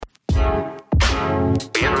We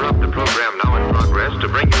interrupt the program now in progress to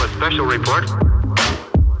bring you a special report.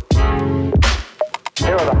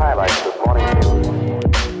 Here are the highlights this morning's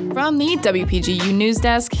news. From the WPGU News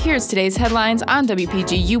Desk, here's today's headlines on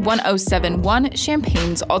WPGU 1071,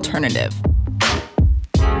 Champaign's Alternative.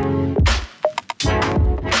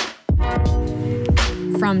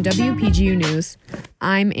 From WPGU News,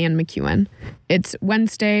 I'm Ann McEwen. It's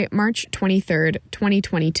Wednesday, March 23rd,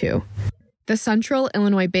 2022. The Central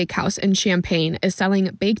Illinois Bakehouse in Champaign is selling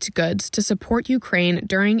baked goods to support Ukraine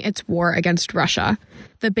during its war against Russia.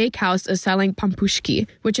 The bakehouse is selling pampushki,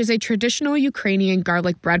 which is a traditional Ukrainian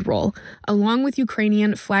garlic bread roll, along with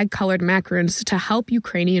Ukrainian flag-colored macaroons to help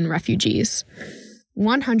Ukrainian refugees.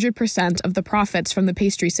 100% of the profits from the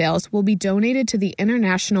pastry sales will be donated to the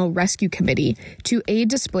International Rescue Committee to aid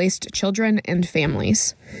displaced children and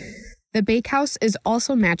families. The bakehouse is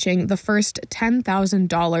also matching the first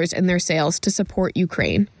 $10,000 in their sales to support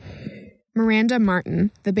Ukraine. Miranda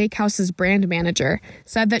Martin, the bakehouse's brand manager,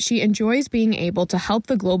 said that she enjoys being able to help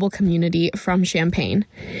the global community from Champaign.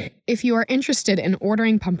 If you are interested in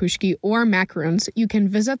ordering pampushki or macaroons, you can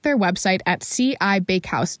visit their website at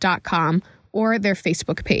cibakehouse.com or their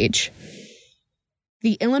Facebook page.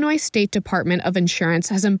 The Illinois State Department of Insurance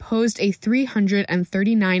has imposed a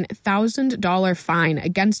 $339,000 fine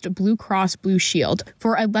against Blue Cross Blue Shield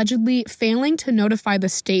for allegedly failing to notify the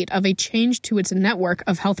state of a change to its network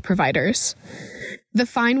of health providers. The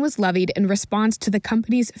fine was levied in response to the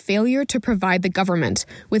company's failure to provide the government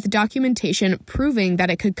with documentation proving that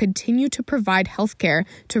it could continue to provide health care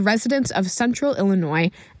to residents of Central Illinois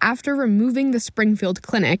after removing the Springfield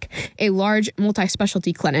Clinic, a large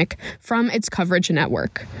multi-specialty clinic, from its coverage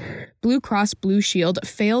network. Blue Cross Blue Shield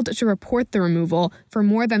failed to report the removal for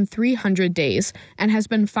more than 300 days and has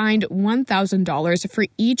been fined $1,000 for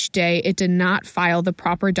each day it did not file the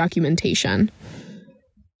proper documentation.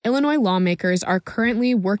 Illinois lawmakers are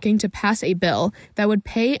currently working to pass a bill that would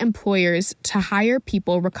pay employers to hire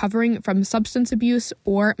people recovering from substance abuse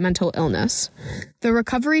or mental illness. The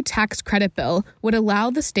Recovery Tax Credit Bill would allow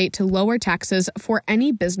the state to lower taxes for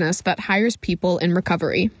any business that hires people in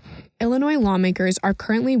recovery. Illinois lawmakers are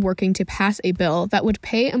currently working to pass a bill that would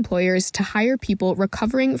pay employers to hire people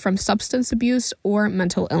recovering from substance abuse or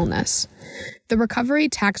mental illness. The Recovery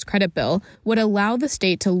Tax Credit Bill would allow the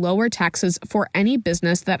state to lower taxes for any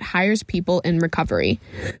business that hires people in recovery.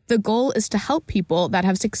 The goal is to help people that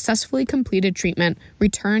have successfully completed treatment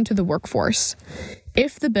return to the workforce.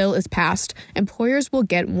 If the bill is passed, employers will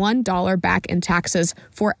get $1 back in taxes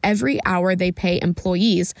for every hour they pay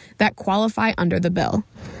employees that qualify under the bill.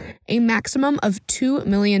 A maximum of $2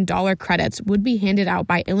 million credits would be handed out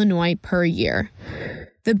by Illinois per year.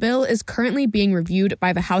 The bill is currently being reviewed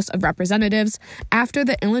by the House of Representatives after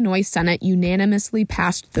the Illinois Senate unanimously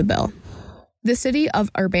passed the bill. The city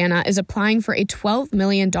of Urbana is applying for a $12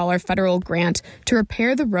 million federal grant to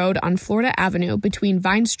repair the road on Florida Avenue between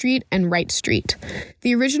Vine Street and Wright Street.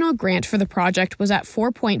 The original grant for the project was at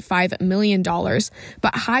 $4.5 million,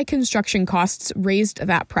 but high construction costs raised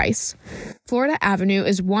that price. Florida Avenue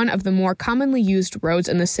is one of the more commonly used roads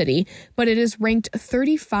in the city, but it is ranked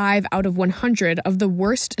 35 out of 100 of the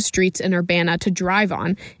worst streets in Urbana to drive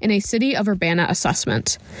on in a City of Urbana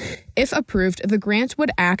assessment. If approved, the grant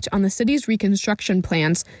would act on the city's reconstruction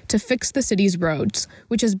plans to fix the city's roads,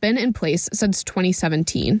 which has been in place since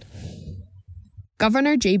 2017.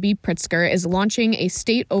 Governor J.B. Pritzker is launching a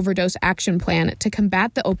state overdose action plan to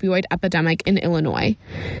combat the opioid epidemic in Illinois.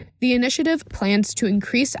 The initiative plans to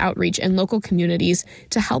increase outreach in local communities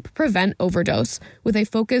to help prevent overdose, with a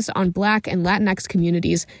focus on Black and Latinx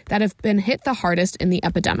communities that have been hit the hardest in the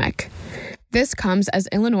epidemic. This comes as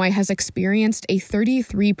Illinois has experienced a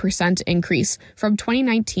 33% increase from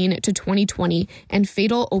 2019 to 2020 in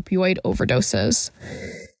fatal opioid overdoses.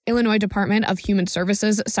 Illinois Department of Human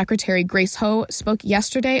Services Secretary Grace Ho spoke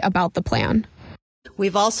yesterday about the plan.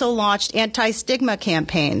 We've also launched anti-stigma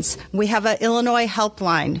campaigns. We have an Illinois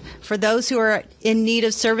helpline. For those who are in need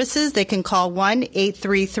of services, they can call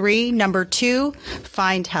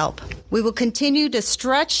 1-833-2-FIND-HELP. We will continue to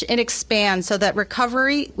stretch and expand so that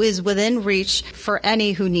recovery is within reach for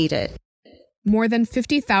any who need it. More than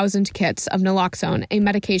 50,000 kits of naloxone, a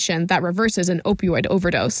medication that reverses an opioid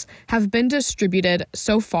overdose, have been distributed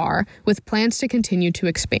so far, with plans to continue to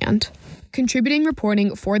expand. Contributing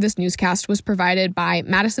reporting for this newscast was provided by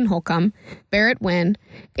Madison Holcomb, Barrett Wynn,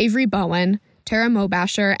 Avery Bowen, Tara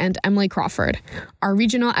Mobasher, and Emily Crawford. Our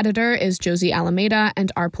regional editor is Josie Alameda,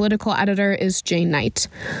 and our political editor is Jane Knight.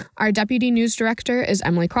 Our deputy news director is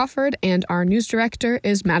Emily Crawford, and our news director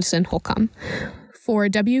is Madison Holcomb. For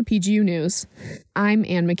WPGU News, I'm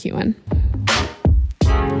Ann McEwen.